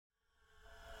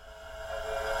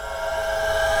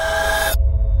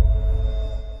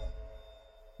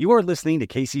You are listening to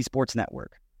KC Sports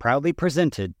Network, proudly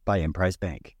presented by Emprise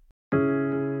Bank.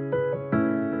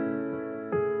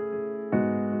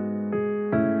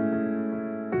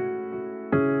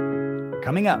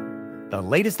 Coming up, the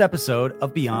latest episode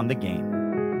of Beyond the Game.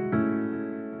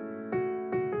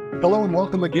 Hello and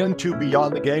welcome again to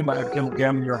Beyond the Game. I am Kendall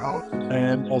Gammon, your host.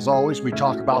 And as always, we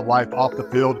talk about life off the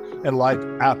field and life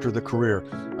after the career.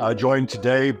 Joined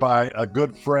today by a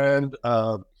good friend,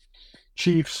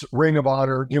 Chiefs Ring of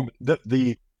Honor.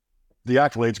 The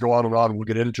accolades go on and on. We'll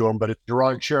get into them, but it's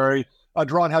Deron Cherry.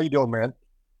 Deron, how you doing, man?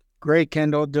 Great,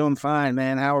 Kendall. Doing fine,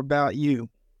 man. How about you?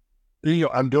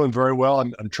 I'm doing very well.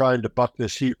 I'm trying to buck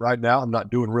this heat right now. I'm not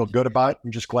doing real good about it.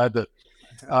 I'm just glad that,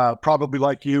 probably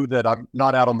like you, that I'm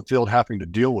not out on the field having to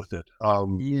deal with it.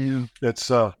 It's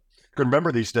can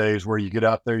remember these days where you get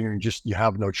out there and you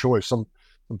have no choice. Some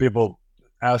people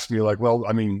ask me like, well,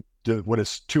 I mean, when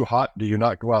it's too hot, do you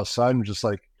not go outside? I'm just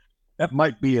like, that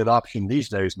might be an option these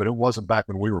days, but it wasn't back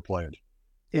when we were playing.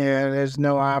 Yeah, there's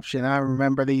no option. I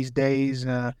remember these days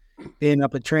being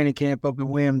up at training camp up in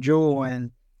William Jewell, and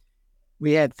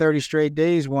we had 30 straight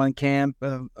days one camp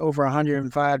of over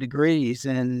 105 degrees,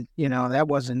 and, that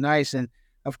wasn't nice. And,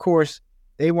 of course,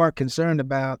 they weren't concerned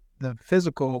about the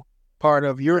physical part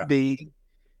of your being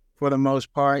for the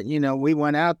most part. We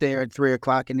went out there at 3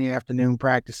 o'clock in the afternoon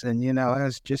practicing, it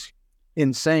was just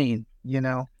insane,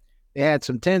 They had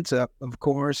some tents up, of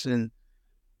course, and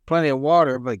plenty of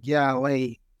water, but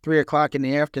golly, 3 o'clock in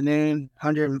the afternoon,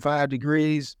 105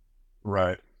 degrees.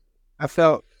 Right. I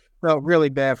felt really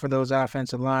bad for those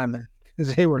offensive linemen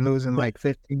because they were losing like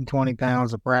 15, 20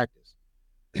 pounds of practice.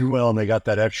 Well, and they got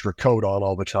that extra coat on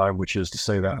all the time, which is to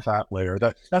say that fat layer.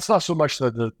 That's not so much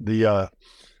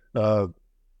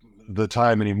the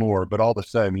time anymore, but all the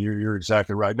same, you're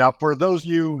exactly right. Now, for those of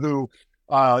you who,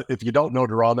 if you don't know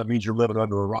Deron, that means you're living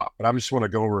under a rock. But I just want to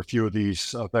go over a few of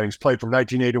these things. Played from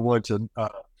 1981 to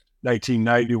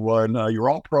 1991. You're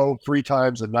all-pro 3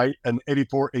 times in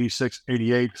 84, 86,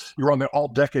 88. You were on the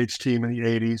all-decades team in the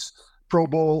 80s. Pro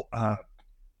Bowl,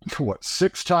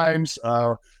 6 times.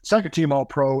 Second team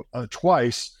all-pro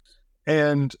twice.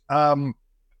 And,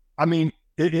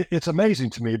 it's amazing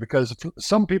to me because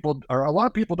some people, or a lot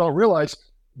of people, don't realize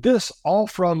this all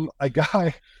from a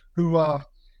guy who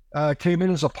came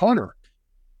in as a punter.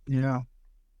 Yeah,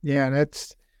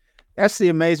 that's the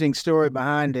amazing story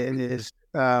behind it is,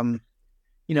 the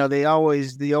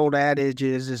old adage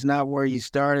is it's not where you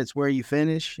start, it's where you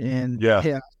finish. And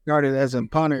I started as a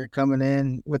punter coming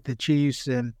in with the Chiefs,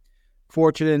 and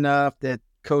fortunate enough that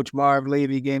Coach Marv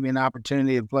Levy gave me an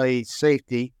opportunity to play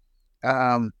safety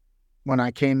when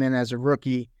I came in as a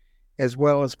rookie, as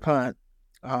well as punt.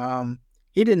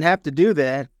 He didn't have to do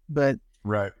that, but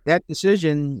that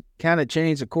decision kind of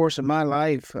changed the course of my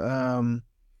life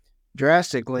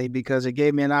drastically, because it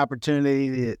gave me an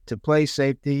opportunity to play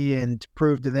safety and to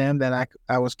prove to them that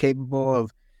I was capable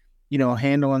of,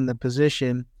 handling the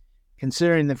position,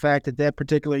 considering the fact that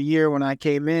particular year when I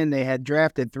came in, they had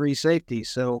drafted 3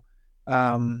 safeties. So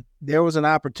there was an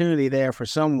opportunity there for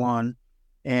someone.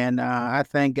 And I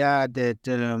thank God that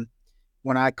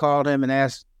when I called him and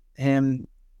asked him,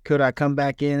 could I come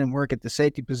back in and work at the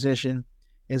safety position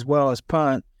as well as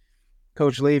punt,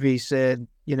 Coach Levy said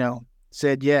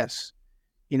yes.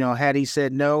 Had he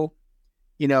said no,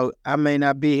 I may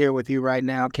not be here with you right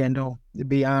now, Kendall, to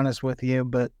be honest with you,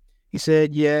 but he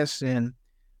said yes. And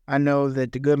I know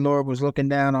that the good Lord was looking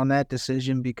down on that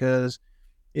decision because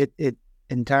it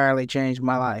entirely changed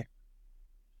my life.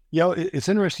 It's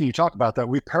interesting you talk about that.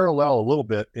 We parallel a little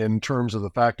bit in terms of the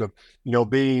fact of,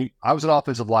 I was an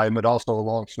offensive lineman, also a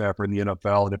long snapper in the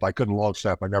NFL. And if I couldn't long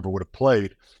snap, I never would have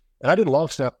played. And I didn't long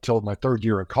snap until my 3rd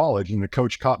year in college, and the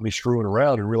coach caught me screwing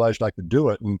around and realized I could do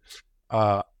it. And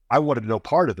I wanted no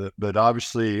part of it. But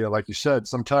obviously, like you said,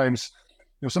 sometimes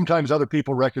other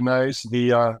people recognize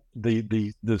the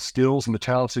skills and the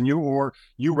talents in you, or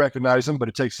you recognize them, but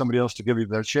it takes somebody else to give you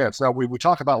their chance. Now, we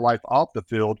talk about life off the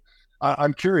field.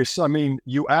 I'm curious. I mean,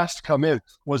 you asked to come in.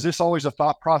 Was this always a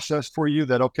thought process for you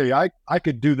that, okay, I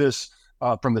could do this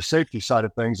from the safety side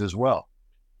of things as well?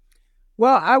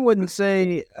 Well, I wouldn't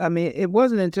say, it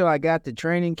wasn't until I got to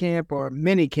training camp or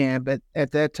mini camp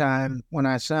at that time when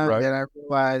I signed that I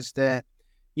realized that,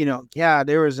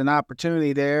 there was an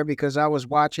opportunity there, because I was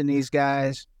watching these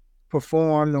guys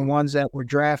perform, the ones that were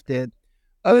drafted,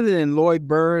 other than Lloyd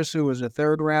Burris, who was a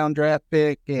 3rd-round draft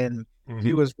pick, and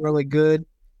he was really good.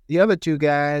 The other 2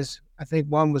 guys, I think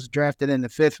one was drafted in the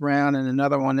 5th round and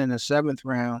another one in the 7th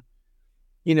round.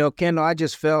 Kendall, I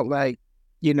just felt like,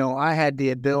 I had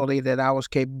the ability that I was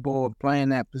capable of playing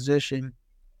that position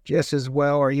just as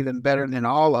well or even better than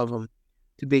all of them,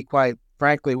 to be quite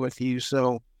frankly with you.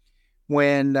 So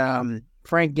when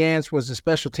Frank Gantz was the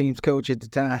special teams coach at the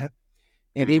time,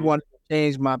 and he wanted to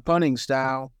change my punting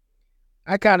style.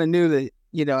 I kind of knew that,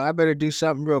 I better do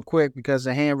something real quick because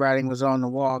the handwriting was on the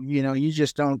wall. You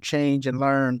just don't change and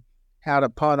learn how to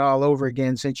punt all over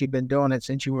again since you've been doing it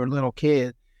since you were a little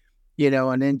kid,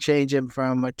 and then change him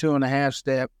from a 2.5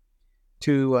 step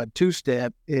to a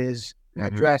 2-step is a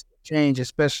drastic change,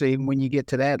 especially when you get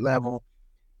to that level.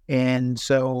 And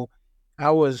so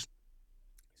I was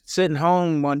sitting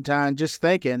home one time just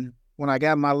thinking, when I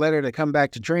got my letter to come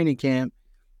back to training camp,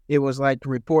 it was like the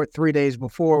report 3 days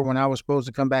before when I was supposed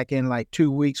to come back in like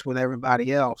 2 weeks with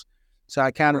everybody else. So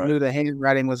I kind of knew the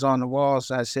handwriting was on the wall.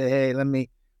 So I said, hey, let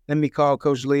me call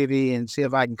Coach Levy and see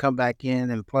if I can come back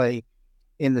in and play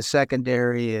in the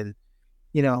secondary. And,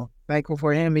 thankful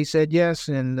for him. He said yes.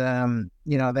 And,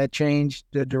 that changed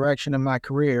the direction of my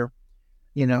career,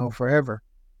 forever.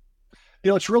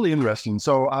 It's really interesting.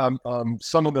 So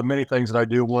some of the many things that I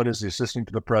do, one is the assistant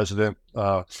to the president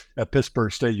at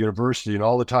Pittsburgh State University. And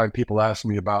all the time people ask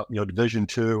me about, Division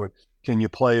II, and can you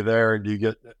play there? And do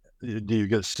you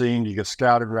get seen? Do you get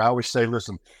scouted? And I always say,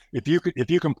 listen, if you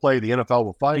can play, the NFL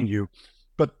will find you.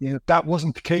 But that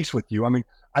wasn't the case with you. I mean,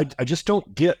 I just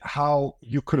don't get how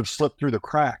you could have slipped through the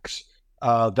cracks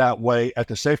that way at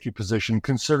the safety position,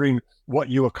 considering what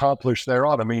you accomplished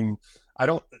thereon. I mean,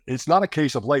 it's not a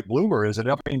case of late bloomer, is it?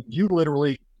 I mean, you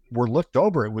literally were looked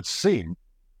over, it would seem.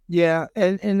 Yeah,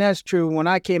 and that's true. When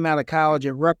I came out of college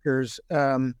at Rutgers,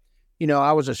 I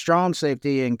was a strong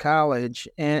safety in college,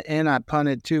 and I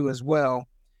punted too as well.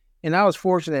 And I was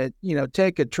fortunate,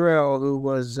 Ted Cottrell, who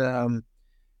was our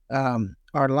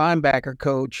linebacker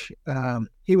coach,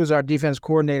 he was our defense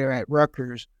coordinator at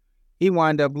Rutgers. He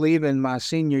wound up leaving my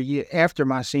senior year, after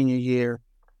my senior year,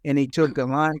 and he took a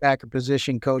linebacker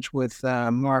position coach with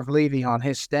Marv Levy on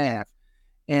his staff.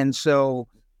 And so,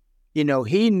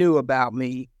 he knew about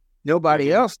me.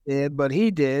 Nobody else did, but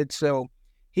he did. So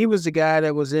he was the guy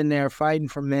that was in there fighting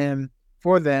for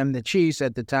them, the Chiefs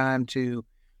at the time, to,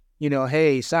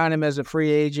 hey, sign him as a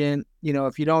free agent.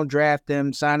 If you don't draft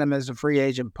him, sign him as a free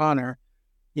agent punter.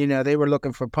 They were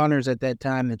looking for punters at that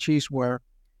time, the Chiefs were.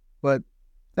 But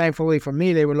thankfully for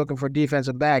me, they were looking for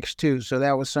defensive backs too. So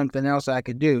that was something else I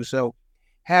could do. So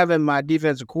having my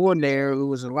defensive coordinator, who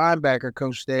was a linebacker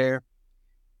coach there,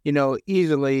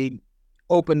 easily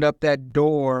opened up that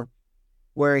door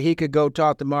where he could go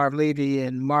talk to Marv Levy,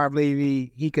 and Marv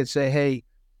Levy, he could say, hey,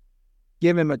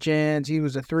 give him a chance. He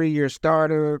was a 3-year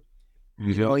starter.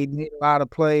 He made a lot of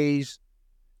plays.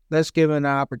 Let's give him an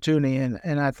opportunity.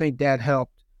 And I think that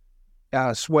helped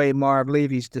sway Marv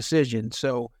Levy's decision.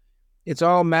 So it's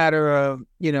all a matter of,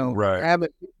 having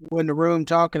people in the room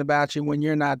talking about you when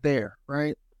you're not there,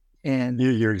 right? And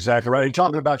you're exactly right. And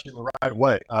talking about you the right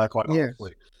way, quite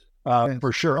honestly.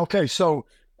 For sure. Okay, so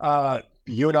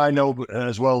you and I know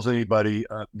as well as anybody,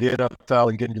 the NFL,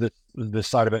 and getting to this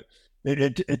side of it,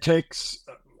 it takes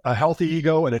a healthy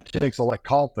ego, and it takes a lot of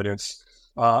confidence.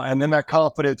 And then that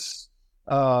confidence,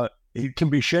 it can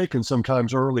be shaken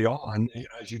sometimes early on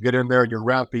as you get in there and you're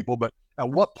around people. But at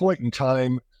what point in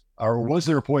time, or was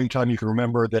there a point in time you can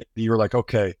remember that you were like,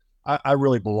 okay, I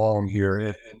really belong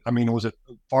here? I mean, was it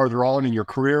farther on in your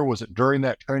career? Was it during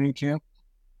that training camp?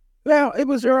 Well, it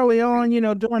was early on,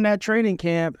 during that training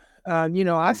camp.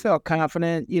 I felt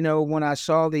confident, when I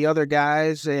saw the other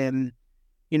guys, and,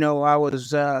 I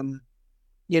was,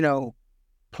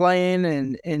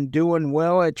 playing and doing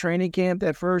well at training camp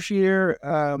that first year,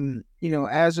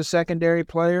 as a secondary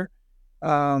player.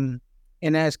 And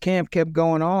as camp kept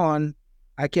going on,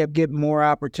 I kept getting more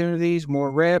opportunities,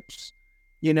 more reps,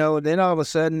 then all of a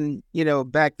sudden,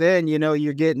 back then,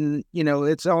 you're getting,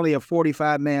 it's only a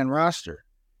 45-man roster.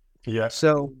 Yeah.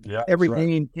 So every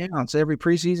game counts, every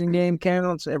preseason game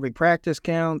counts, every practice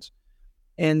counts.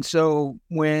 And so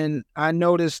when I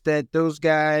noticed that those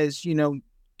guys,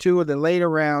 2 of the later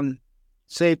round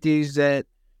safeties that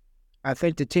I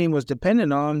think the team was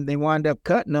dependent on, they wound up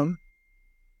cutting them.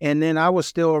 And then I was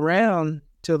still around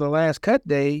till the last cut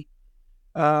day.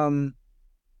 I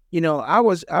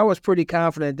was pretty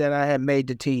confident that I had made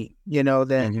the team,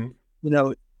 that,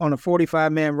 on a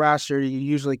 45-man roster, you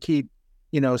usually keep,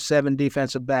 7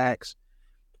 defensive backs.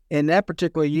 And that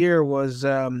particular year was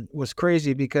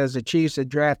crazy because the Chiefs had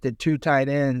drafted 2 tight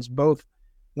ends, both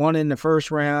one in the first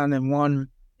round and one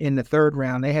in the third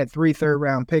round. They had 3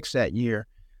 third-round picks that year.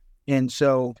 And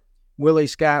so Willie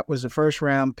Scott was the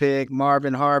first-round pick.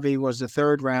 Marvin Harvey was the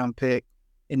third-round pick.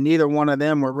 And neither one of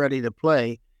them were ready to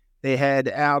play. They had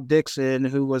Al Dixon,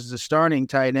 who was the starting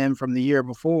tight end from the year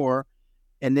before,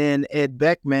 and then Ed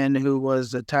Beckman, who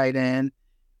was the tight end,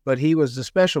 but he was the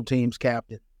special teams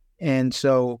captain. And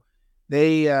so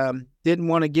they didn't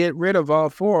want to get rid of all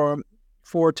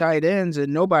four tight ends,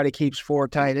 and nobody keeps four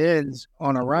tight ends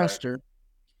on a roster.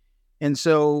 And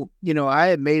so, I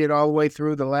had made it all the way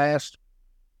through the last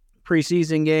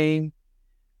preseason game.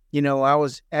 I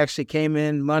was actually came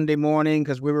in Monday morning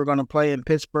because we were going to play in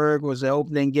Pittsburgh, was the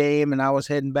opening game, and I was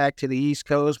heading back to the East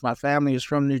Coast. My family is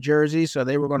from New Jersey, so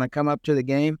they were going to come up to the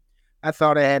game. I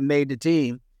thought I had made the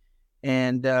team.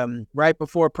 And right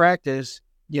before practice,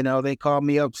 they called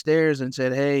me upstairs and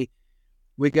said, hey,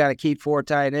 we got to keep four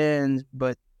tight ends,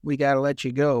 but we got to let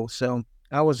you go. So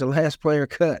I was the last player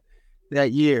cut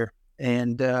that year.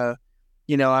 And,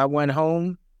 I went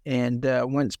home and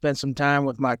went and spent some time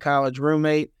with my college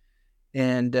roommate.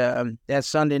 And that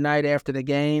Sunday night after the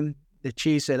game, the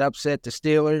Chiefs had upset the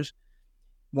Steelers.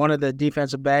 One of the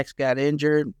defensive backs got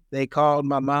injured. They called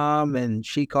my mom, and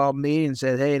she called me and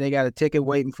said, hey, they got a ticket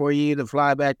waiting for you to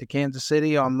fly back to Kansas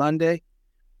City on Monday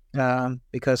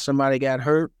because somebody got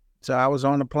hurt. So I was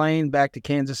on a plane back to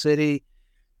Kansas City.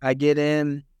 I get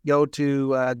in, go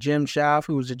to Jim Schaaf,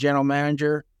 who was the general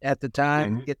manager at the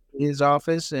time, get to his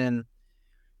office, and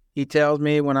he tells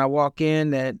me when I walk in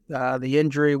that the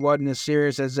injury wasn't as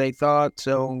serious as they thought,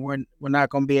 so we're not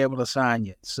going to be able to sign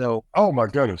you. So, oh my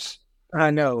goodness, I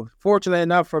know. Fortunately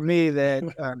enough for me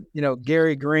that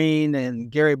Gary Green and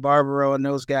Gary Barbaro and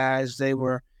those guys, they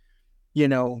were,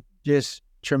 just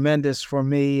tremendous for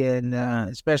me, and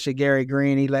especially Gary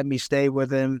Green. He let me stay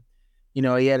with him. He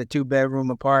had a 2-bedroom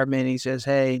apartment. He says,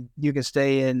 "Hey, you can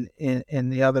stay in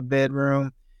the other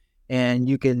bedroom, and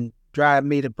you can drive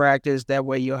me to practice. That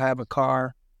way you'll have a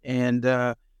car." And,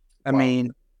 I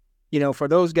mean, for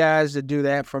those guys to do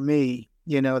that for me,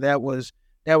 that was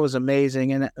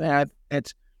amazing. And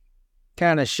it's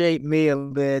kind of shaped me a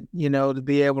bit, to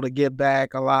be able to give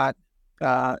back a lot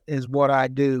is what I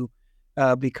do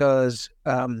because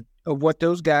of what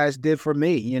those guys did for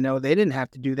me. They didn't have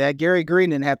to do that. Gary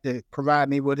Green didn't have to provide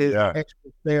me with his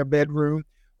extra spare bedroom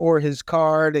or his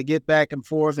car to get back and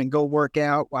forth and go work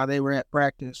out while they were at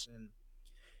practice.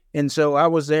 And so I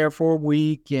was there for a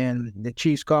week, and the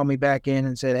Chiefs called me back in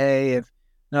and said, hey, if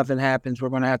nothing happens, we're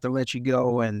going to have to let you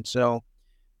go. And so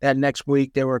that next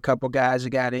week, there were a couple guys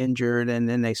that got injured, and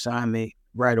then they signed me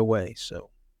right away. So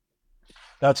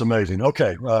that's amazing.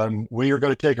 Okay, we are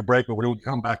going to take a break, but when we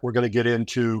come back, we're going to get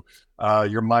into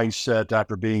your mindset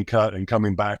after being cut and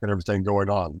coming back and everything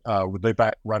going on. We'll be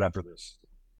back right after this.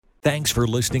 Thanks for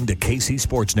listening to KC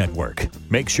Sports Network.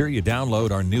 Make sure you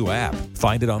download our new app.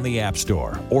 Find it on the App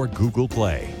Store or Google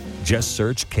Play. Just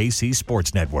search KC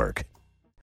Sports Network.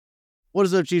 What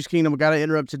is up, Chiefs Kingdom? I got to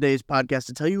interrupt today's podcast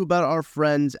to tell you about our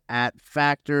friends at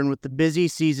Factor. And with the busy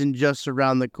season just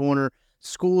around the corner,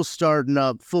 school's starting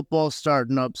up, football's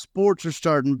starting up, sports are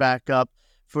starting back up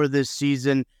for this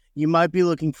season. You might be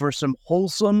looking for some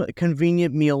wholesome,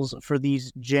 convenient meals for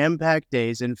these jam-packed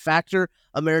days. And Factor,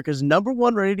 America's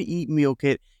 #1 ready-to-eat meal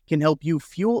kit, can help you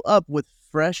fuel up with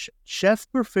fresh,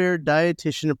 chef-prepared,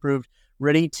 dietitian-approved,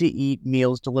 ready-to-eat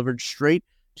meals delivered straight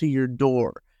to your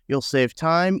door. You'll save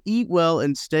time, eat well,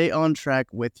 and stay on track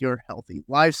with your healthy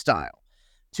lifestyle.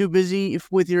 Too busy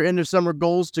with your end-of-summer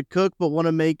goals to cook, but want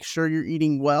to make sure you're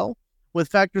eating well? With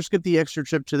Factor, skip the extra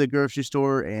trip to the grocery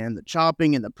store and the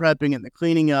chopping and the prepping and the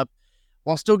cleaning up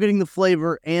while still getting the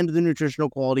flavor and the nutritional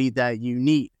quality that you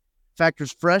need.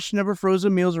 Factor's fresh, never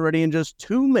frozen meals are ready in just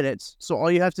 2 minutes, so all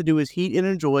you have to do is heat and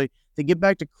enjoy to get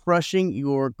back to crushing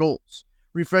your goals.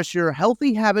 Refresh your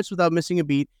healthy habits without missing a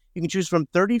beat. You can choose from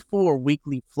 34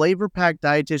 weekly flavor-packed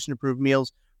dietitian-approved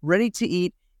meals ready to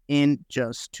eat in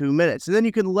just 2 minutes. And then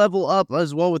you can level up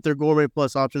as well with their Gourmet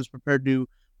Plus options prepared to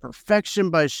perfection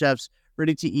by chefs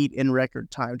ready to eat in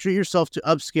record time. Treat yourself to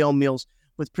upscale meals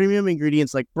with premium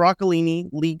ingredients like broccolini,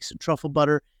 leeks, truffle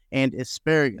butter, and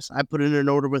asparagus. I put in an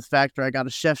order with Factor. I got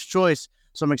a chef's choice,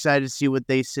 so I'm excited to see what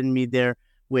they send me there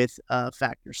with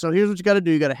Factor. So here's what you got to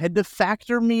do. You got to head to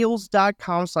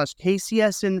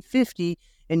factormeals.com/KCSN50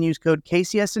 and use code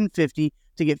KCSN50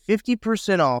 to get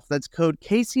 50% off. That's code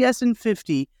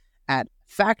KCSN50 at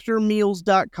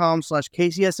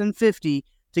factormeals.com/KCSN50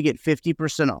 to get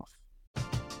 50% off.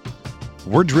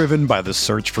 We're driven by the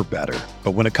search for better.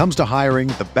 But when it comes to hiring,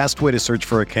 the best way to search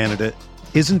for a candidate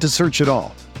isn't to search at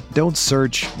all. Don't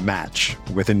search, match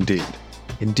with Indeed.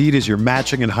 Indeed is your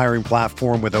matching and hiring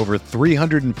platform with over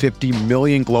 350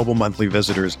 million global monthly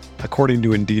visitors, according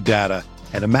to Indeed data,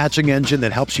 and a matching engine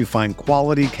that helps you find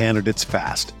quality candidates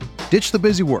fast. Ditch the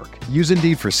busy work. Use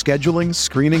Indeed for scheduling,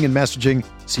 screening, and messaging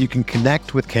so you can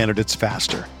connect with candidates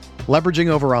faster. Leveraging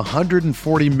over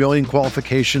 140 million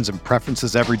qualifications and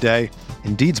preferences every day,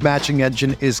 Indeed's matching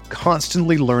engine is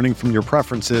constantly learning from your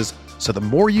preferences, so the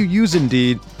more you use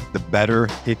Indeed, the better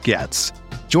it gets.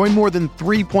 Join more than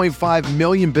 3.5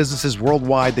 million businesses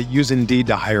worldwide that use Indeed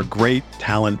to hire great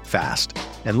talent fast.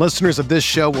 And listeners of this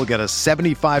show will get a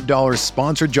 $75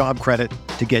 sponsored job credit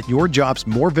to get your jobs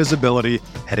more visibility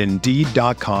at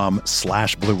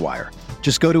Indeed.com/Blue Wire.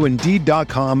 Just go to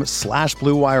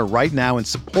Indeed.com/Blue Wire right now and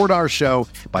support our show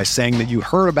by saying that you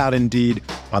heard about Indeed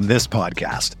on this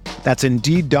podcast. That's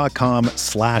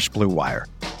Indeed.com/Blue Wire.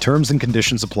 Terms and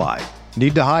conditions apply.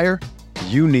 Need to hire?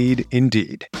 You need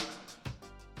Indeed.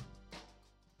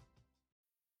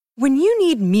 When you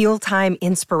need mealtime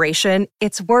inspiration,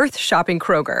 it's worth shopping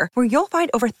Kroger, where you'll find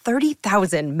over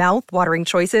 30,000 mouth-watering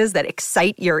choices that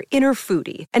excite your inner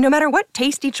foodie. And no matter what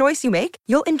tasty choice you make,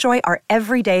 you'll enjoy our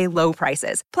everyday low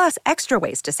prices, plus extra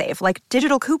ways to save, like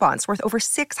digital coupons worth over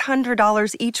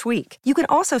 $600 each week. You can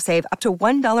also save up to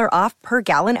 $1 off per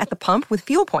gallon at the pump with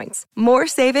fuel points. More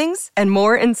savings and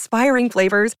more inspiring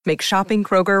flavors make shopping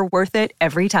Kroger worth it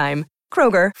every time.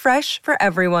 Kroger, fresh for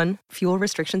everyone. Fuel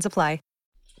restrictions apply.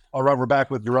 All right, we're back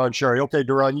with Deron Sherry. Okay,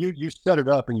 Deron, you set it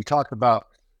up and you talked about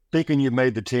thinking you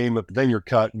made the team, but then you're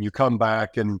cut and you come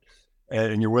back and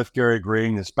you're with Gary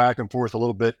Green. It's back and forth a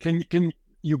little bit. Can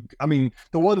you? I mean,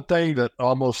 the one thing that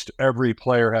almost every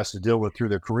player has to deal with through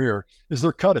their career is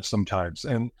they're cut at sometimes,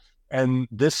 and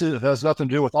this has nothing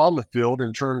to do with on the field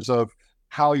in terms of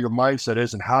how your mindset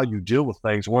is and how you deal with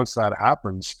things once that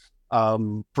happens.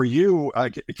 For you,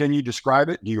 can you describe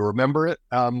it? Do you remember it?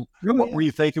 What were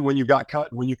you thinking when you got cut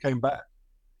and when you came back?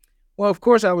 Well, of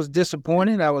course, I was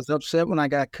disappointed. I was upset when I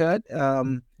got cut.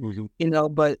 But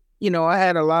I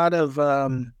had a lot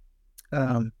of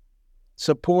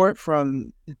support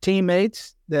from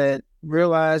teammates that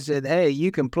realized that, hey, you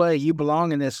can play, you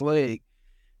belong in this league.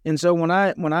 And so when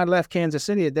I left Kansas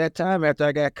City at that time after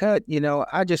I got cut,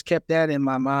 I just kept that in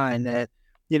my mind that,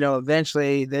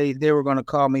 eventually they were going to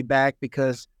call me back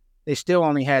because they still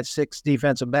only had 6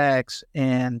 defensive backs.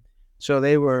 And so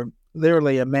they were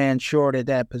literally a man short at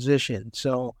that position.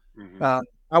 So I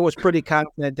was pretty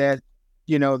confident that,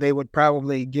 they would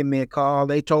probably give me a call.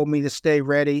 They told me to stay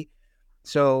ready.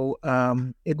 So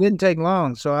it didn't take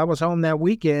long. So I was home that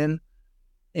weekend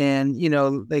and,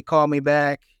 they called me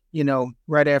back,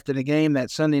 right after the game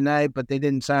that Sunday night, but they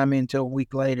didn't sign me until a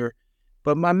week later.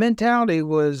 But my mentality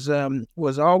was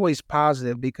always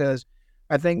positive because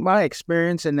I think my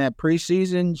experience in that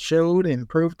preseason showed and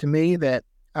proved to me that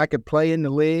I could play in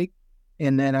the league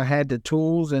and that I had the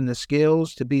tools and the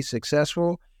skills to be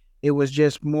successful. It was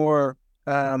just more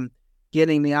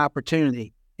getting the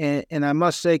opportunity. And I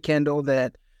must say, Kendall,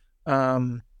 that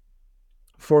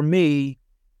for me,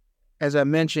 as I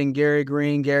mentioned, Gary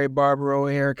Green, Gary Barbaro,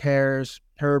 Eric Harris,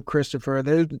 Herb Christopher,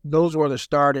 those were the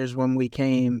starters when we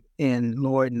came in,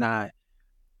 Lloyd and I.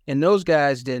 And those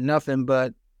guys did nothing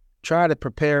but try to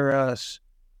prepare us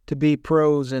to be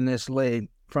pros in this league.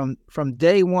 From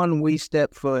day one we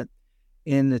stepped foot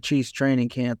in the Chiefs training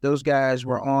camp, those guys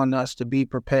were on us to be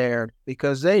prepared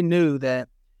because they knew that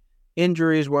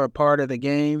injuries were a part of the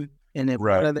game. And if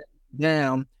one of them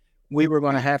down, we were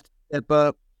going to have to step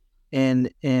up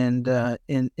and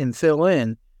fill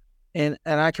in. And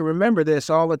I can remember this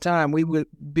all the time. We would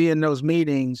be in those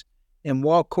meetings, and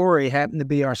Walt Corey happened to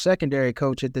be our secondary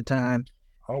coach at the time.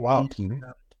 Oh, wow.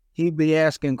 He'd be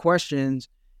asking questions,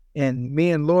 and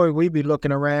me and Lloyd, we'd be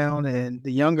looking around, and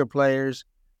the younger players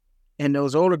and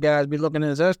those older guys be looking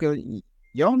at us go,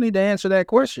 y'all need to answer that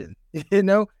question.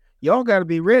 Y'all got to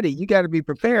be ready. You got to be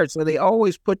prepared. So they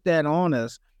always put that on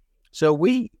us. So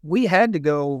we had to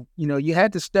go, you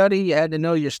had to study, you had to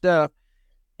know your stuff.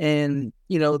 And,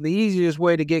 the easiest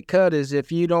way to get cut is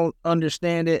if you don't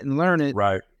understand it and learn it,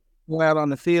 right, go out on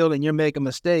the field and you're making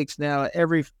mistakes. Now,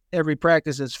 every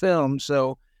practice is filmed.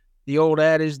 So the old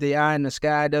adage, the eye in the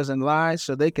sky doesn't lie.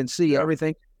 So they can see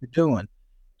everything you're doing.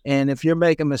 And if you're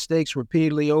making mistakes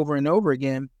repeatedly over and over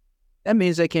again, that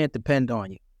means they can't depend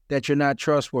on you, that you're not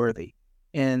trustworthy.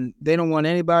 And they don't want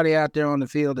anybody out there on the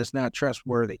field that's not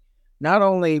trustworthy, not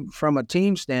only from a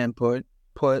team standpoint,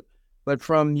 but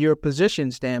from your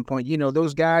position standpoint.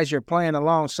 Those guys you're playing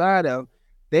alongside of,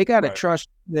 they got to trust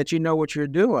that you know what you're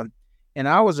doing. And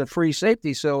I was a free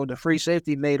safety, so the free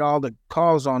safety made all the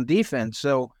calls on defense.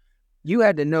 So you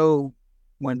had to know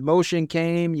when motion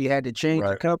came, you had to change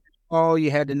the coverage call,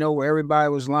 you had to know where everybody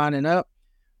was lining up.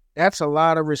 That's a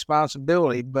lot of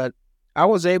responsibility, but I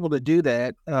was able to do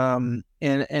that, and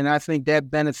I think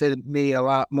that benefited me a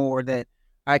lot more, that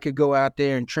I could go out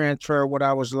there and transfer what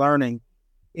I was learning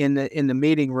in the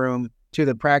meeting room to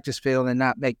the practice field and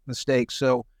not make mistakes.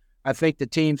 So I think the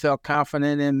team felt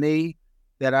confident in me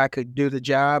that I could do the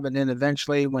job. And then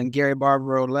eventually when Gary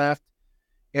Barbaro left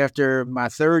after my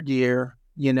third year,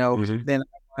 then I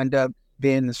wound up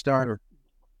being the starter.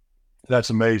 That's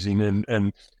amazing.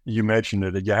 And you mentioned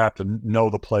it, that you have to know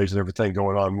the plays and everything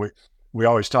going on. We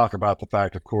always talk about the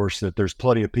fact, of course, that there's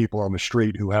plenty of people on the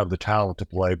street who have the talent to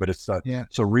play, but it's the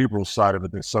cerebral side of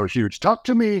it that's so huge. Talk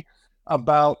to me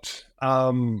about,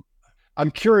 I'm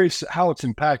curious how it's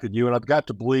impacted you, and I've got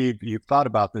to believe you've thought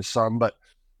about this some, but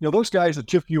those guys that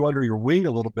took you under your wing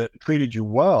a little bit, treated you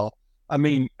well. I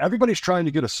mean, everybody's trying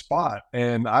to get a spot,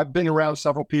 and I've been around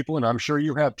several people, and I'm sure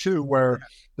you have too, where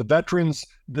the veterans,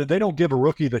 they don't give a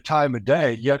rookie the time of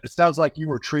day, yet it sounds like you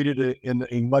were treated in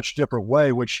a much different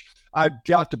way, which I've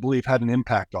got to believe had an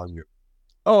impact on you.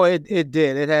 Oh, it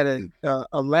did. It had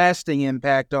a lasting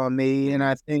impact on me, and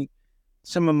I think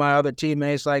some of my other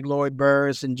teammates like Lloyd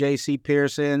Burris and J.C.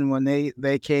 Pearson, when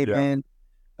they came in,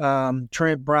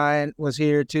 Trent Bryant was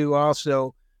here too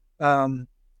also.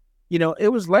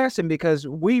 It was lasting because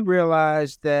we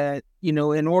realized that, in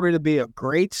order to be a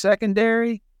great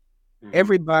secondary,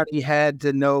 everybody had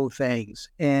to know things,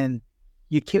 and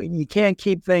you can't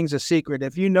keep things a secret.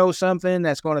 If you know something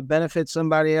that's going to benefit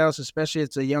somebody else, especially if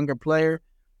it's a younger player,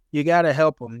 you got to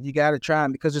help them. You got to try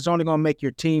them because it's only going to make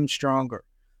your team stronger.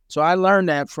 So I learned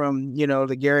that from,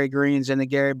 the Gary Greens and the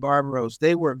Gary Barbaros.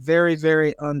 They were very,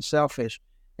 very unselfish,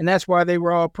 and that's why they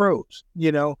were all pros.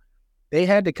 They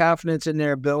had the confidence in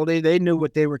their ability. They knew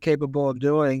what they were capable of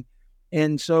doing,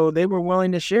 and so they were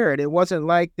willing to share it. It wasn't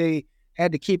like they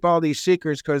had to keep all these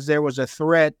secrets because there was a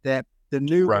threat that the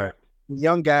new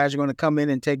young guys are going to come in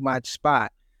and take my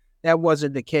spot. That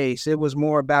wasn't the case. It was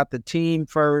more about the team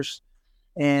first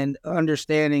and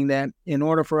understanding that in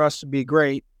order for us to be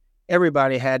great,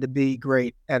 everybody had to be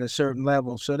great at a certain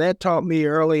level. So that taught me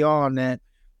early on that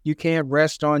you can't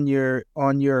rest on your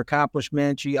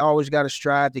accomplishments. You always got to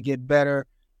strive to get better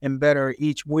and better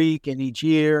each week and each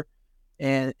year.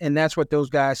 And that's what those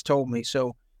guys told me.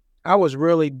 So I was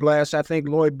really blessed. I think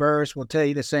Lloyd Burris will tell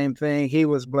you the same thing. He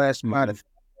was blessed by the fact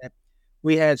that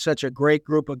we had such a great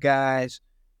group of guys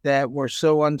that were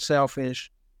so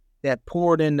unselfish, that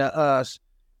poured into us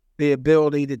the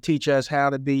ability to teach us how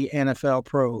to be NFL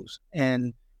pros.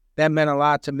 And that meant a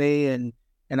lot to me. And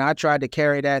I tried to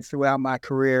carry that throughout my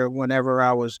career whenever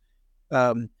I was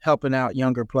helping out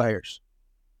younger players.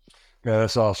 Yeah,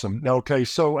 that's awesome. Okay,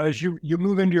 so as you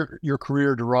move into your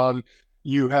career, Deron,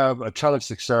 you have a ton of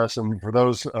success. And for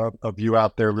those of you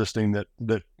out there listening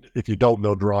that if you don't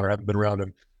know Deron or haven't been around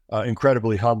him,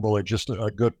 incredibly humble and just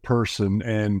a good person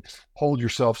and hold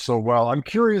yourself so well. I'm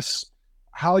curious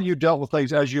how you dealt with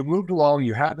things as you moved along.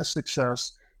 You had the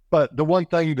success, but the one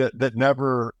thing that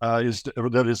never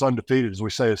is undefeated, as we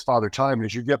say, is Father Time.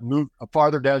 As you get moved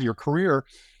farther down your career,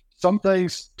 some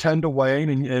things tend to wane,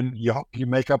 and you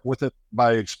make up with it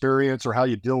by experience or how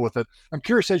you deal with it. I'm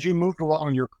curious, as you moved along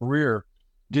in your career,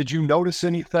 did you notice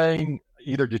anything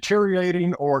either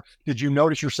deteriorating, or did you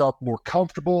notice yourself more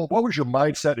comfortable? What was your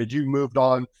mindset as you moved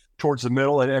on towards the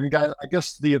middle and I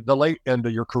guess the late end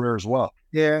of your career as well?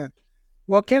 Yeah.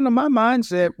 Well, Kendall, my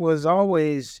mindset was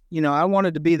always, I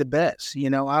wanted to be the best.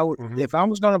 If I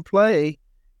was going to play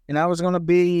and I was going to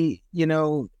be,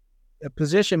 a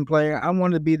position player, I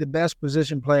wanted to be the best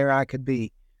position player I could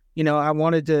be. I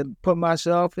wanted to put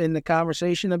myself in the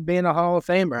conversation of being a Hall of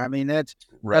Famer. I mean, that's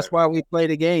why we play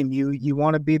the game. You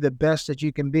want to be the best that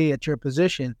you can be at your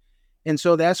position. And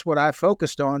so that's what I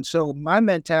focused on. So my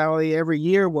mentality every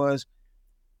year was,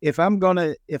 if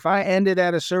I ended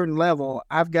at a certain level,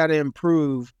 I've got to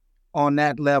improve on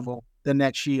that level the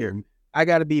next year. I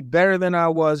got to be better than I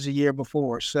was the year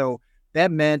before. So that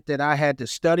meant that I had to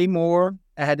study more.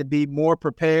 I had to be more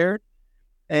prepared.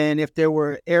 And if there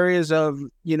were areas of,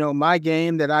 my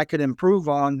game that I could improve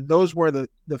on, those were the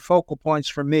focal points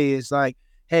for me. It's like,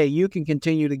 hey, you can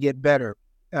continue to get better.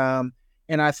 And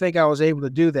I think I was able to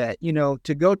do that.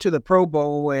 To go to the Pro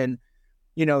Bowl and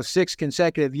 6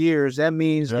 consecutive years, that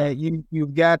means that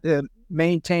you've got to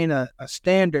maintain a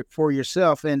standard for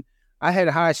yourself. And I had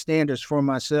high standards for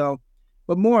myself,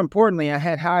 but more importantly, I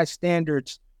had high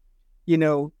standards,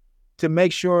 to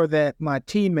make sure that my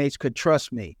teammates could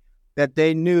trust me, that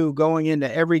they knew going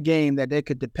into every game that they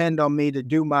could depend on me to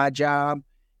do my job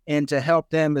and to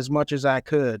help them as much as I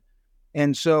could.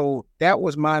 And so that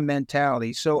was my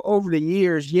mentality. So over the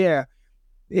years, the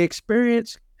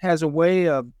experience has a way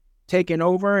of taking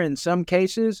over in some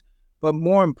cases, but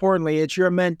more importantly, it's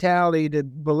your mentality to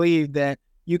believe that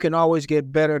you can always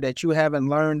get better, that you haven't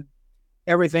learned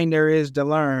everything there is to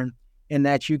learn, and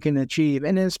that you can achieve.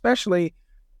 And especially,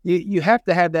 you have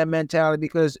to have that mentality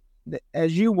because,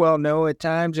 as you well know, at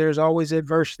times there's always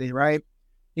adversity, right?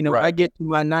 I get to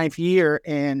my 9th year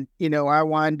and, I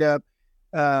wind up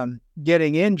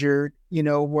getting injured,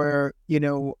 where,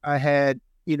 I had,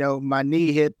 my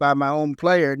knee hit by my own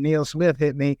player. Neil Smith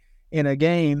hit me. in a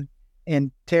game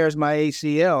and tears my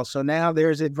ACL. So now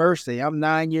there's adversity. I'm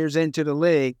 9 years into the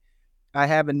league. I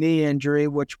have a knee injury,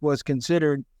 which was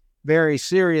considered very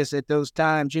serious at those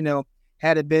times.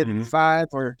 Had it been 5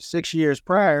 or 6 years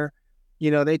prior,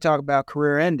 they talk about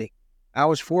career ending. I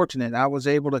was fortunate. I was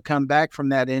able to come back from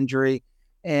that injury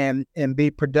and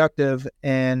be productive.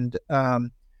 And,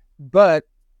 but,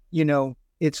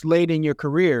 it's late in your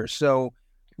career. So,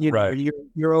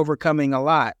 you're overcoming a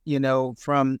lot,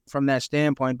 from that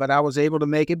standpoint. But I was able to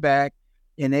make it back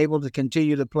and able to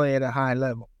continue to play at a high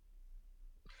level.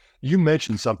 You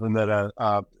mentioned something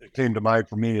that came to mind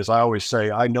for me. Is I always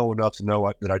say, I know enough to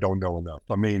know that I don't know enough.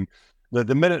 I mean,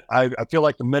 the minute I feel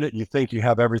like the minute you think you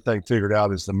have everything figured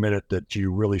out is the minute that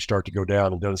you really start to go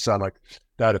down. It doesn't sound like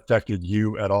that affected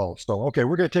you at all. So, okay,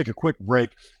 we're going to take a quick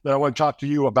break. Then I want to talk to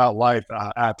you about life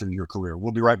after your career.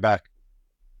 We'll be right back.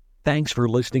 Thanks for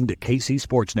listening to KC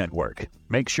Sports Network.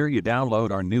 Make sure you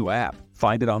download our new app.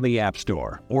 Find it on the App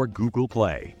Store or Google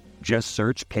Play. Just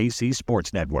search KC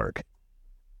Sports Network.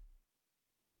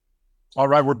 All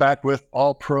right, we're back with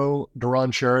All-Pro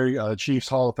Deron Cherry, Chiefs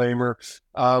Hall of Famer.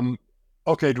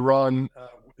 Okay, Deron,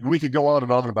 we could go on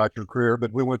and on about your career,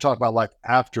 but we want to talk about life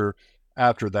after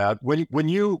that. When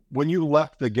you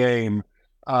left the game,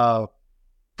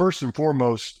 first and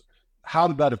foremost, how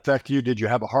did that affect you? Did you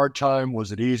have a hard time?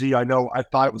 Was it easy? I know I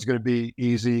thought it was going to be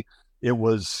easy. It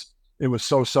was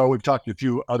so. We've talked to a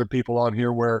few other people on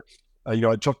here where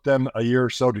it took them a year or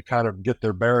so to kind of get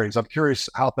their bearings. I'm curious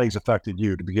how things affected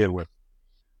you to begin with.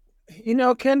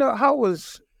 Kendall, I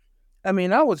was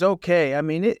okay. I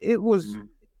mean, it was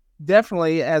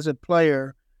definitely, as a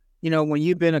player, when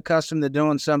you've been accustomed to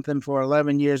doing something for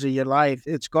 11 years of your life,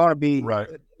 it's got to be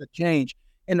a change.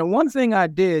 And the one thing I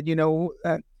did,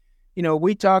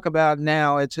 we talk about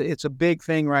now, it's a big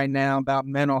thing right now about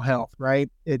mental health, right?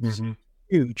 It's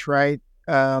huge, right?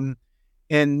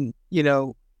 And,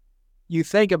 you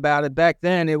think about it, back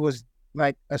then it was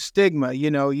like a stigma, you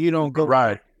don't go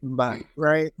by,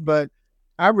 right? But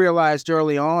I realized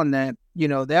early on that,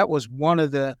 that was one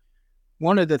of the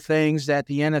things that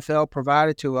the NFL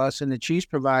provided to us and the Chiefs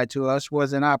provided to us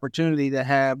was an opportunity to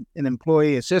have an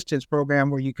employee assistance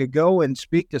program where you could go and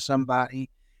speak to somebody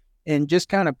and just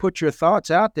kind of put your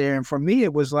thoughts out there. And for me,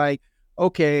 it was like,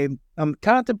 okay, I'm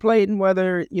contemplating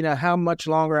whether, how much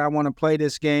longer I want to play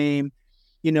this game.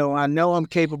 I know I'm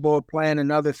capable of playing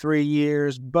another 3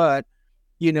 years, but,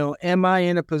 am I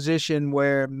in a position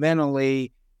where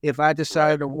mentally, if I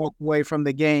decided to walk away from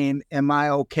the game, am I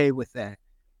okay with that?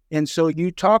 And so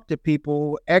you talk to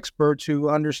people, experts who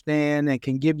understand and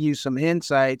can give you some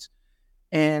insights.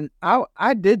 And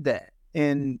I did that.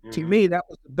 And to me, that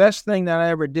was the best thing that I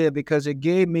ever did because it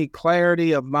gave me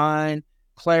clarity of mind,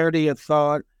 clarity of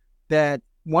thought, that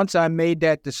once I made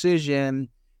that decision,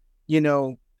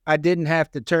 I didn't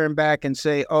have to turn back and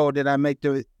say, oh, did I make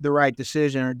the right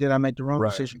decision or did I make the wrong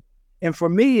decision? And for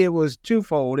me, it was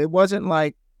twofold. It wasn't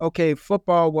like, okay,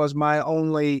 football was my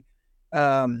only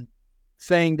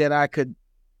thing that I could,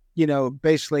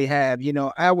 basically have.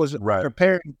 I was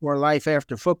preparing for life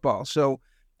after football. So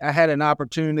I had an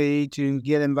opportunity to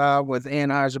get involved with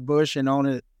Anheuser-Busch and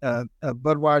own a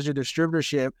Budweiser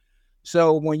distributorship.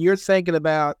 So when you're thinking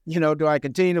about, do I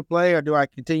continue to play or do I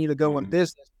continue to go in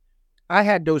business? I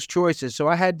had those choices. So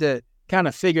I had to kind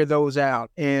of figure those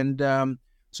out. And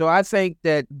so I think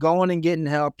that going and getting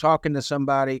help, talking to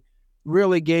somebody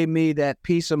really gave me that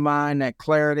peace of mind, that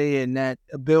clarity, and that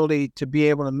ability to be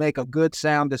able to make a good,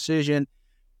 sound decision.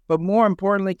 But more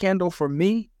importantly, Kendall, for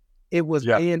me, it was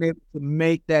being able to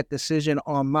make that decision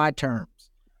on my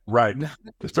terms. Right.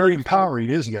 It's very empowering,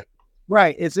 isn't it?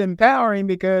 Right. It's empowering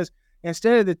because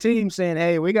instead of the team saying,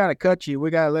 hey, we got to cut you, we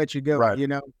got to let you go,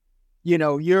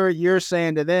 you're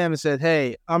saying to them and said,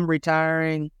 hey, I'm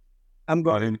retiring. I'm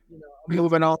going, I'm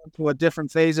moving on to a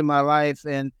different phase of my life.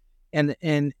 And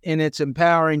it's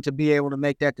empowering to be able to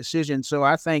make that decision. So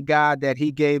I thank God that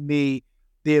he gave me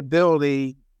the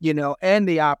ability, and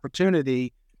the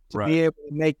opportunity to be able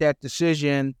to make that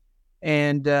decision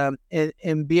and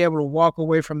be able to walk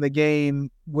away from the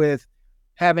game with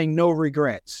having no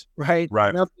regrets, right?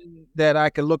 Nothing that I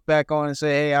could look back on and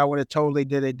say, hey, I would have totally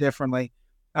did it differently.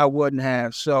 I wouldn't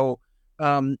have. So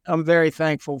I'm very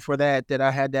thankful for that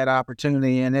I had that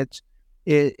opportunity. And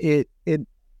it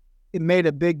made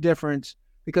a big difference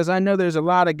because I know there's a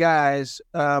lot of guys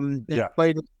that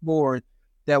play the sport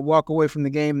that walk away from the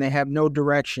game. They have no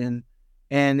direction,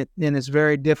 and it's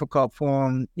very difficult for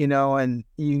them, and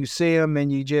you see them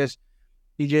and you just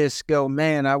go,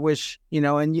 man, I wish,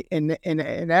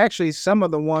 and actually some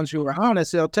of the ones who are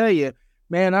honest, they'll tell you,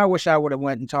 man, I wish I would have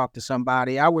went and talked to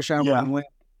somebody. I wish I would have went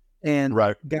and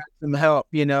got some help,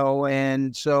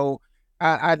 and so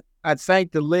I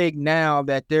thank the league now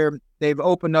that they've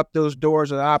opened up those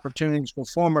doors of opportunities for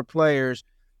former players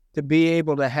to be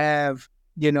able to have,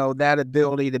 that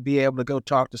ability to be able to go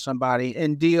talk to somebody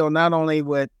and deal not only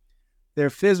with their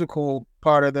physical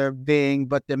part of their being,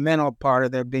 but the mental part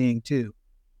of their being too.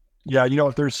 Yeah,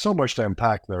 there's so much to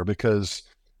unpack there because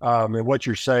and what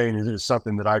you're saying is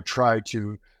something that I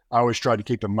always try to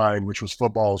keep in mind, which was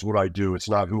football is what I do. It's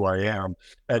not who I am.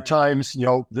 At times,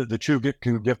 the two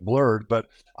can get blurred, but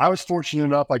I was fortunate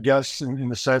enough, I guess, in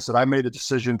the sense that I made a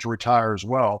decision to retire as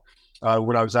well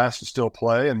when I was asked to still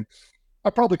play. And I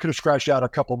probably could have scratched out a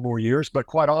couple more years, but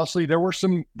quite honestly, there were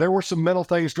some mental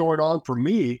things going on for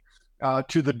me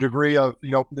to the degree of,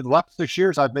 the last 6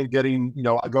 years I've been getting,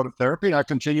 I go to therapy and I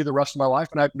continue the rest of my life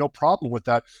and I have no problem with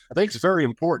that. I think it's very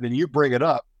important. And you bring it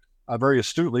up very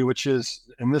astutely, which is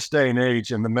in this day and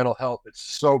age and the mental health, it's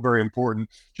so very important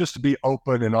just to be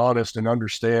open and honest and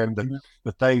understand that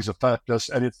the things affect us.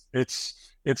 And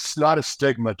it's not a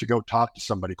stigma to go talk to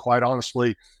somebody. Quite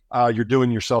honestly, you're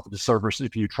doing yourself a disservice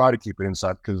if you try to keep it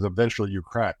inside because eventually you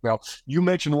crack. Now, you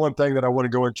mentioned one thing that I want to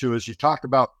go into is you talked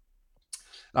about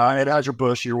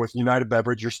Anheuser-Busch, you're with United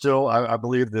Beverage. You're still, I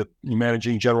believe, the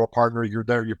managing general partner. You're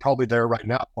there. You're probably there right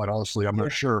now. Quite honestly, I'm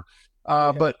not sure.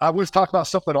 But I was talking about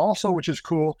something also, which is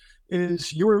cool.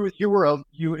 Is you in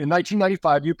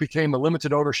 1995 you became a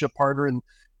limited ownership partner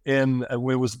in it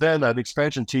was then an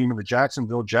expansion team in the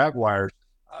Jacksonville Jaguars.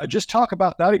 Just talk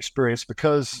about that experience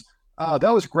because that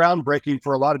was groundbreaking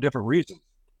for a lot of different reasons.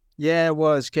 Yeah, it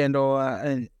was, Kendall,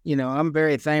 and I'm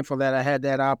very thankful that I had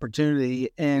that opportunity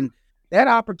and. That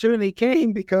opportunity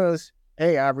came because,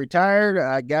 hey, I retired.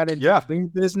 I got into the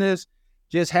business.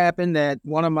 Just happened that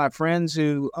one of my friends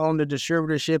who owned a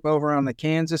distributorship over on the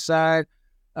Kansas side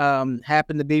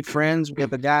happened to be friends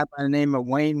with a guy by the name of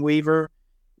Wayne Weaver.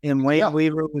 And Wayne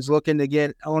Weaver was looking to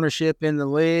get ownership in the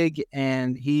league.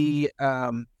 And he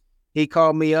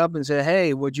called me up and said,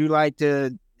 hey, would you like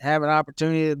to have an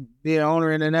opportunity to be an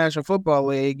owner in the National Football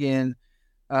League? And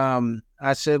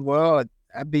I said, well,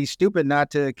 I'd be stupid not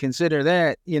to consider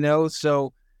that,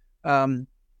 So,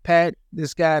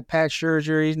 this guy, Pat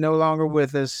Scherzer, he's no longer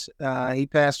with us. He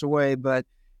passed away, but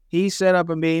he set up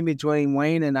a meeting between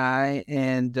Wayne and I,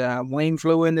 and Wayne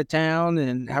flew into town.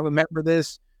 And I remember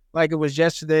this like it was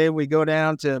yesterday. We go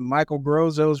down to Michael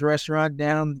Grozzo's restaurant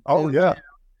down. Oh, yeah.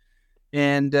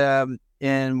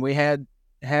 And we had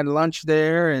lunch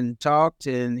there and talked,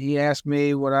 and he asked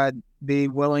me would I be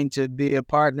willing to be a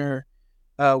partner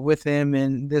with him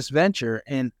in this venture.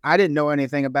 And I didn't know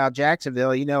anything about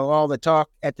Jacksonville. All the talk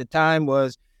at the time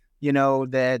was,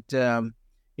 that,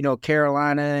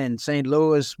 Carolina and St.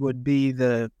 Louis would be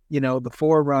the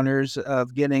forerunners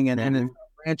of getting an NFL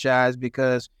franchise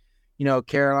because,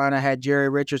 Carolina had Jerry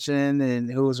Richardson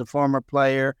and who was a former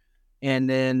player and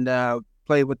then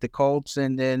played with the Colts.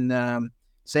 And then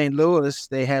St. Louis,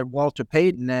 they had Walter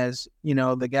Payton as,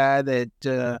 the guy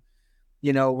that,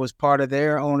 was part of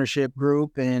their ownership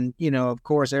group. And, of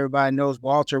course, everybody knows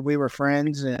Walter. We were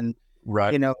friends and,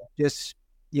 just,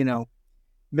 Mr.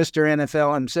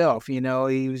 NFL himself,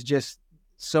 he was just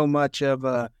so much of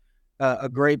a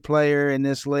great player in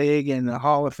this league and a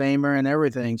Hall of Famer and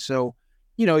everything. So,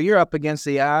 you're up against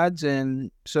the odds.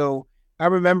 And so I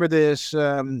remember this,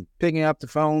 picking up the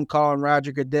phone, calling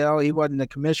Roger Goodell. He wasn't the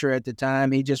commissioner at the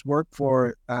time. He just worked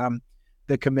for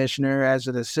the commissioner as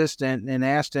an assistant and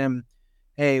asked him,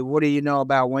 hey, what do you know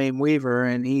about Wayne Weaver?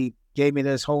 And he gave me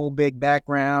this whole big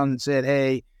background and said,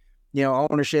 hey,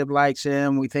 ownership likes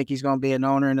him. We think he's going to be an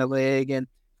owner in the league. And,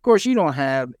 of course, you don't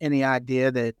have any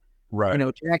idea that,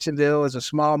 Jacksonville is a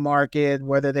small market,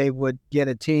 whether they would get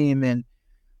a team. And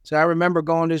so I remember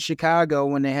going to Chicago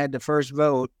when they had the first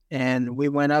vote, and we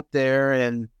went up there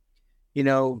and,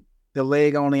 the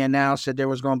league only announced that there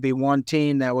was going to be one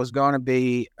team that was going to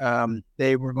be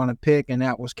they were going to pick, and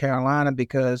that was Carolina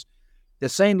because the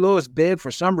St. Louis bid,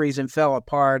 for some reason, fell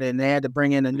apart, and they had to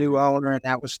bring in a new owner, and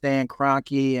that was Stan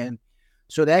Kroenke. And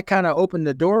so that kind of opened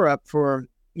the door up for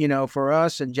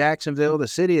us in Jacksonville, the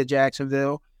city of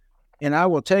Jacksonville. And I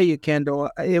will tell you,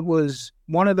 Kendall, it was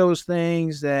one of those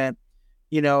things that,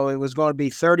 it was going to be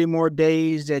 30 more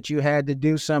days that you had to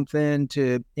do something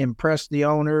to impress the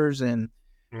owners. And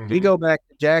we go back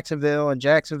to Jacksonville, and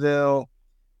Jacksonville,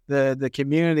 the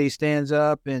community stands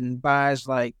up and buys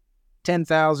like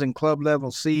 10,000 club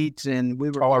level seats, and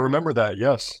we were. Oh, I remember that.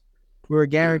 Yes, we were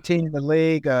guaranteeing the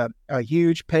league a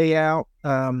huge payout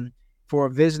for a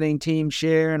visiting team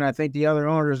share, and I think the other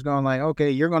owners going like, okay,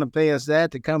 you're going to pay us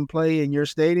that to come play in your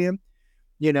stadium.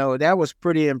 That was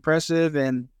pretty impressive,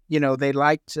 and they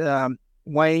liked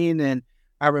Wayne, and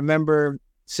I remember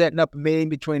setting up a meeting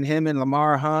between him and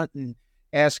Lamar Hunt and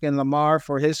asking Lamar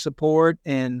for his support.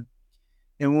 And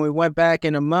when we went back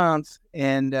in a month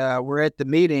and we're at the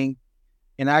meeting,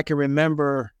 and I can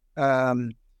remember,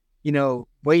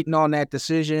 waiting on that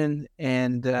decision.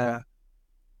 And as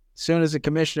soon as the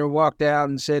commissioner walked out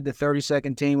and said the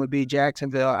 32nd team would be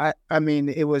Jacksonville, I mean,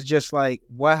 it was just like,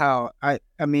 wow. I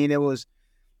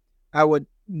would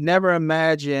never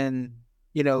imagine,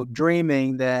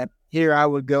 dreaming that here I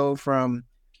would go from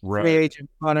free agent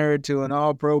punter to an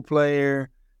all-pro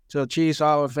player to a Chiefs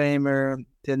Hall of Famer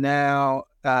to now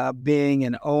being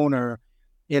an owner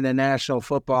in the National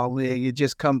Football League. It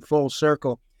just come full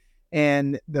circle.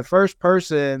 And the first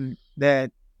person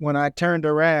that, when I turned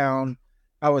around,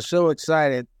 I was so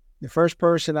excited. The first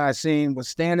person I seen was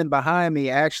standing behind me,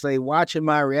 actually watching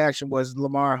my reaction, was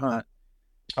Lamar Hunt.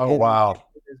 Oh, wow.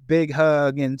 This big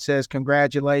hug and says,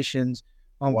 congratulations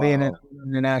on being in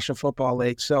the National Football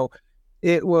League. So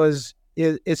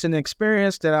it's an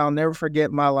experience that I'll never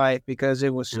forget in my life, because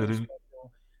it was so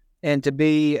special. And to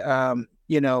be, an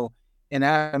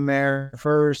American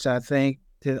first, I think,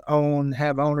 to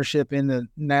have ownership in the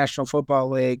National Football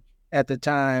League at the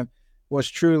time was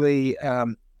truly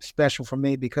special for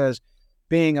me, because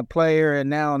being a player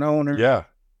and now an owner,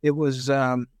 it was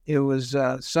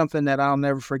something that I'll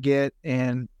never forget.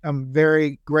 And I'm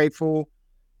very grateful,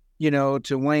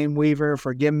 to Wayne Weaver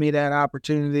for giving me that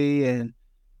opportunity. And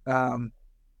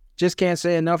just can't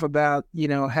say enough about,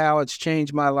 how it's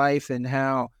changed my life and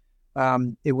how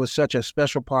it was such a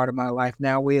special part of my life.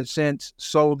 Now, we have since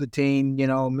sold the team.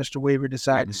 Mr. Weaver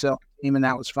decided to sell the team, and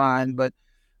that was fine. But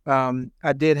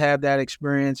I did have that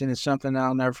experience, and it's something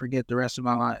I'll never forget the rest of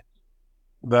my life.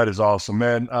 That is awesome,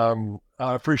 man.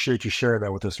 I appreciate you sharing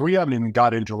that with us. We haven't even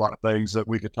got into a lot of things that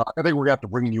we could talk. I think we're going to have to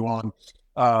bring you on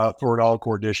for an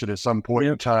encore edition at some point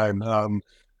in time.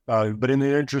 But in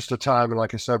the interest of time, and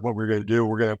like I said, what we're going to do,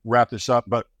 we're going to wrap this up.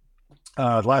 But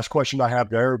the last question I have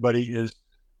to everybody is,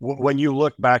 when you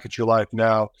look back at your life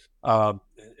now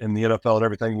in the NFL and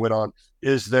everything went on,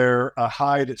 is there a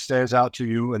high that stands out to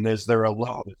you, and is there a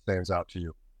low that stands out to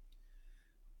you?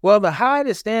 Well, the high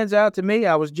that stands out to me,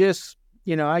 I was just,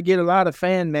 I get a lot of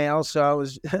fan mail, so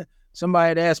somebody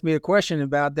had asked me a question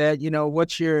about that.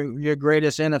 What's your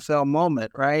greatest NFL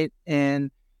moment, right?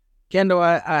 And Kendall,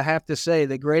 I have to say,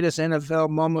 the greatest NFL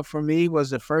moment for me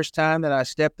was the first time that I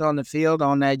stepped on the field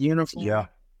on that uniform. Yeah.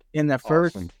 In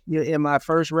my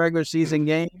first regular season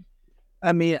game.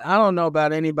 I mean, I don't know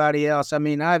about anybody else. I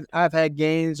mean, I've had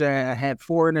games where I had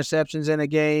 4 interceptions in a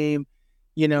game.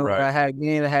 I had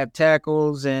games that had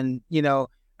tackles, and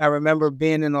I remember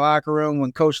being in the locker room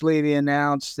when Coach Levy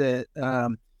announced that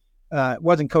it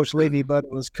wasn't Coach Levy, but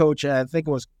it was Coach. I think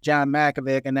it was John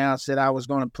Malkovich announced that I was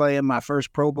going to play in my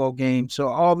first Pro Bowl game. So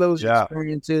all those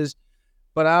experiences.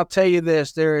 But I'll tell you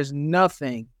this: there is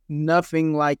nothing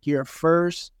like your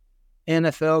first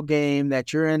NFL game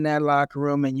that you're in that locker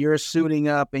room and you're suiting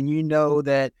up and you know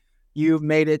that you've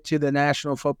made it to the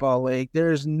National Football League.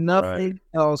 There's nothing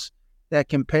else that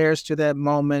compares to that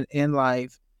moment in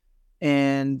life.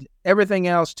 And everything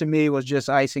else to me was just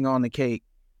icing on the cake.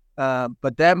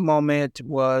 But that moment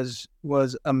was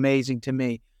amazing to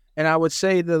me. And I would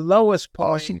say the lowest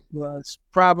point was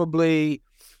probably,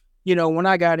 when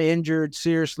I got injured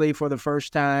seriously for the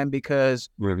first time, because,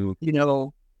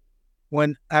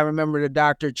 when I remember the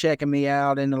doctor checking me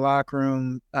out in the locker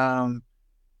room,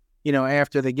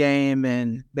 after the game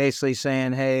and basically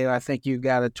saying, hey, I think you've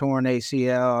got a torn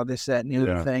ACL, this, that, and the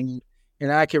other thing.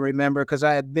 And I can remember, because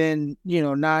I had been,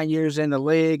 9 years in the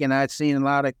league, and I'd seen a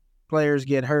lot of players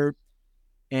get hurt.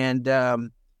 And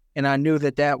I knew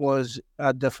that was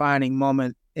a defining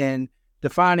moment, and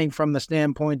defining from the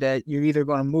standpoint that you're either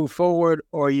going to move forward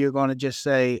or you're going to just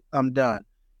say, I'm done.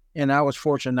 And I was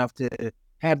fortunate enough to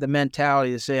have the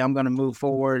mentality to say, I'm going to move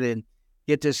forward and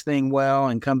get this thing well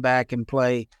and come back and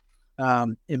play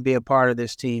and be a part of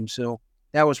this team. So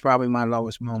that was probably my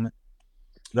lowest moment.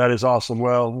 That is awesome.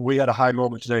 Well, we had a high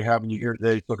moment today having you here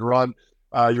today. So, Deron,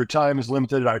 your time is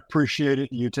limited. I appreciate it.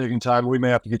 You taking time. We may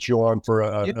have to get you on for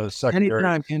a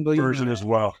secondary version as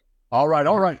well. All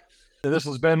right. This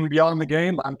has been Beyond the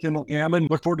Game. I'm Kendall Gammon.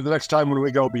 Look forward to the next time when we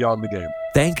go Beyond the Game.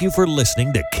 Thank you for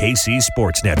listening to KC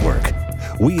Sports Network.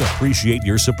 We appreciate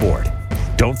your support.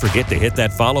 Don't forget to hit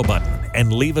that follow button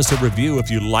and leave us a review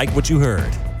if you like what you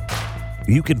heard.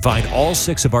 You can find all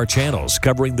 6 of our channels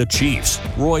covering the Chiefs,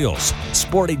 Royals,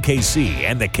 Sporting KC,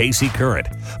 and the KC Current,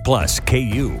 plus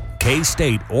KU,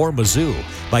 K-State, or Mizzou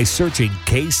by searching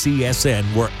KCSN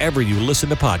wherever you listen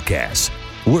to podcasts.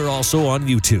 We're also on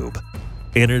YouTube.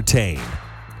 Entertain,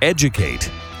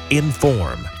 educate,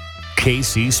 inform.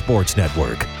 KC Sports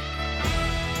Network.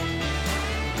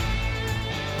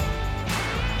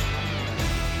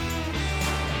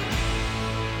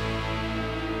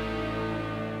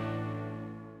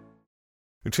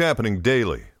 It's happening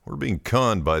daily. We're being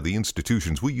conned by the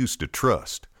institutions we used to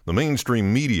trust. The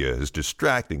mainstream media is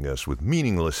distracting us with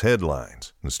meaningless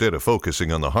headlines instead of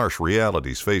focusing on the harsh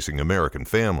realities facing American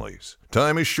families.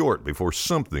 Time is short before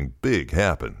something big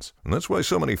happens, and that's why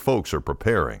so many folks are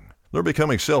preparing. They're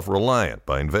becoming self-reliant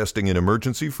by investing in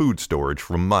emergency food storage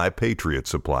from My Patriot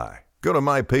Supply. Go to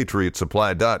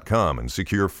MyPatriotSupply.com and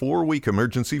secure 4-week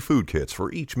emergency food kits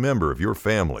for each member of your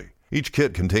family. Each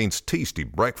kit contains tasty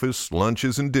breakfasts,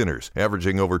 lunches, and dinners,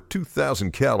 averaging over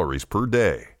 2,000 calories per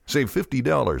day. Save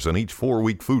 $50 on each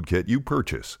 4-week food kit you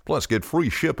purchase. Plus, get free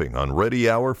shipping on Ready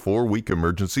Hour 4-week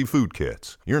emergency food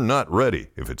kits. You're not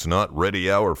ready if it's not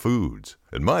Ready Hour Foods.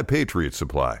 At My Patriot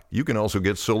Supply, you can also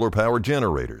get solar power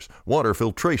generators, water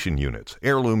filtration units,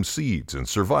 heirloom seeds, and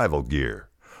survival gear.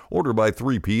 Order by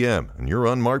 3 p.m. and your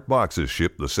unmarked boxes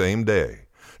ship the same day.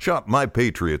 Shop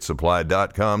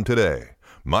MyPatriotSupply.com today.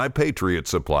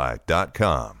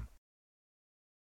 MyPatriotSupply.com.